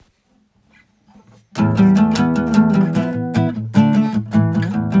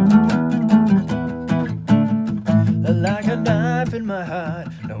Like a knife in my heart,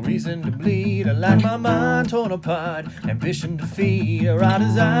 no reason to bleed. I like my mind torn apart, ambition to feed. A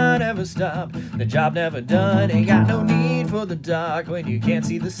rider's eye never stop, the job never done. Ain't got no need for the dark when you can't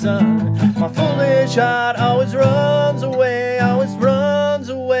see the sun. My foolish heart always runs away, always runs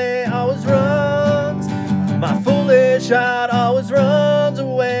away, always runs. My foolish heart always runs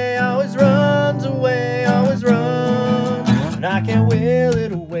away, always runs away, always runs. And I can't will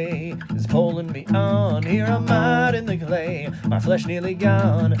it away, it's pulling me on. Here I'm out in the clay, my flesh nearly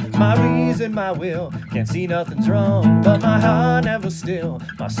gone. My reason, my will, can't see nothing's wrong. But my heart never still,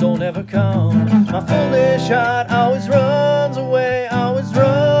 my soul never calm. My foolish heart always runs away, always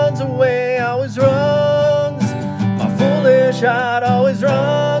runs away, always runs. My foolish heart always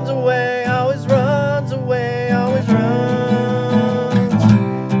runs away, always runs away, always runs.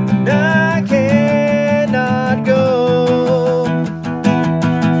 And I cannot go,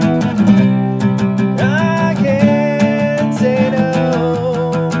 I can't say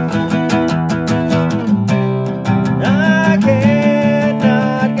no, I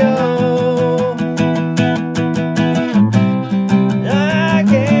cannot go, I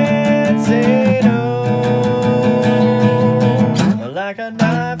can't say no. Like a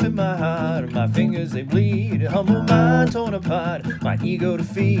knife in my heart, my fingers they bleed. A humble mind torn apart, my ego to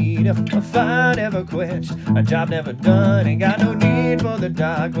feed. A fire never quenched, a job never done. Ain't got no need for the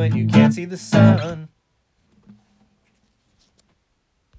dark when you can't see the sun.